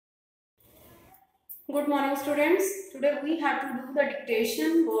Good morning students. Today we have to do the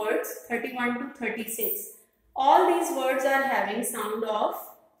dictation words 31 to 36. All these words are having sound of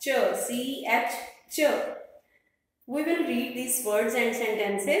ch, ch, ch. We will read these words and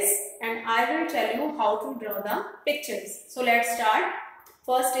sentences and I will tell you how to draw the pictures. So let's start.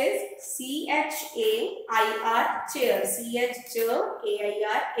 First is chair, chair, chair,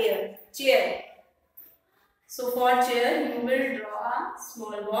 air, chair. So for chair you will draw a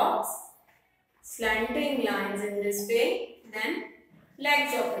small box, slanting lines in this way, then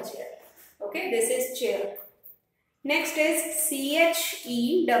legs of the chair. Okay, this is chair. Next is chess,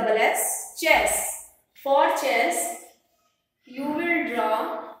 chess. For chess, you will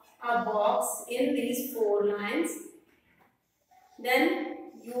draw a box in these 4 lines. Then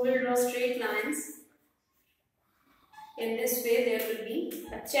you will draw straight lines. In this way, there will be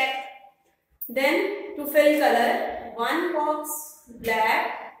a check. Then to fill color, one box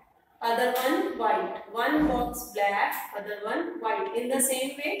black, other one white. One box black, other one white. In the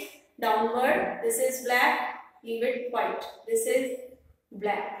same way, downward, this is black, leave it white. This is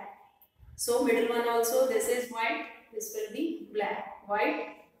black. So middle one also, this is white, this will be black.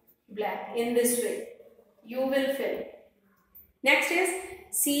 White, black. In this way, you will fill. Next is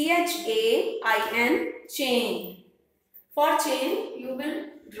chain, chain. For chain, you will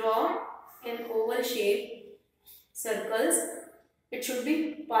draw an oval shape, circles. It should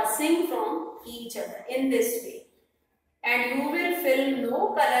be passing from each other in this way. And you will fill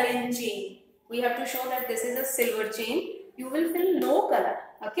no color in chain. We have to show that this is a silver chain. You will fill no color.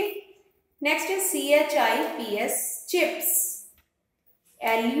 Okay. Next is chips, chips.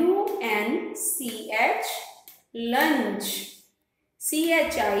 lunch,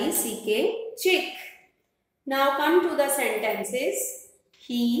 lunch. chick, chick. Now come to the sentences.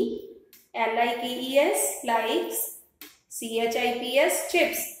 He, likes, likes. chips,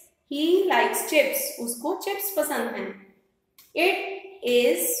 chips. He likes chips. उसको chips पसंद हैं. It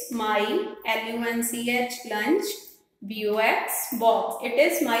is my lunch, lunch, box, box. It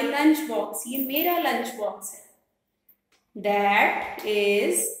is my lunch box. ये मेरा lunch box है. That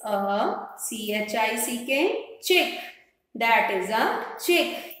is a chick, chick. That is a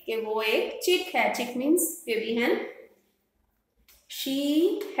chick. कि वो एक chick है. Chick means baby hen.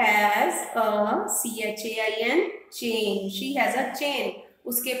 She has a chain, chain. She has a chain.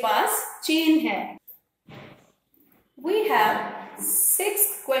 उसके पास chain है. We have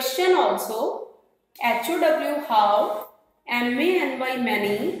 6th question also. HOW how, MANY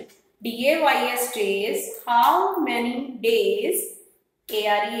many, DAYS days, how many days,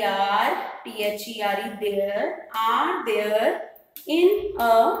 ARER, THERE there, are there in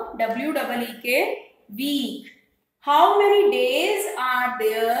a WEEK week. How many days are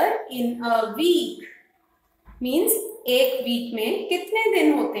there in a week? Means एक week में कितने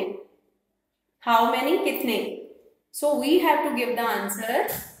दिन होते हैं? How many कितने? So we have to give the answer.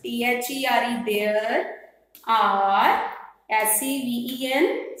 THERE there are,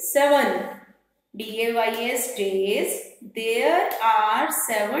 SEVEN 7, DAYS days, there are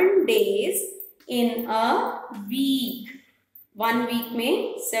 7 days in a week. 1 week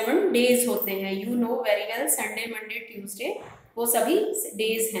में 7 days होते हैं. You know very well Sunday, Monday, Tuesday वो सभी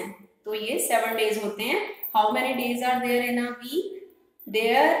days हैं. तो ये 7 days होते हैं. How many days are there in a week?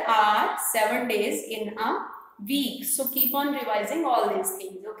 There are 7 days in a week. So keep on revising all these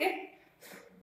things. Okay.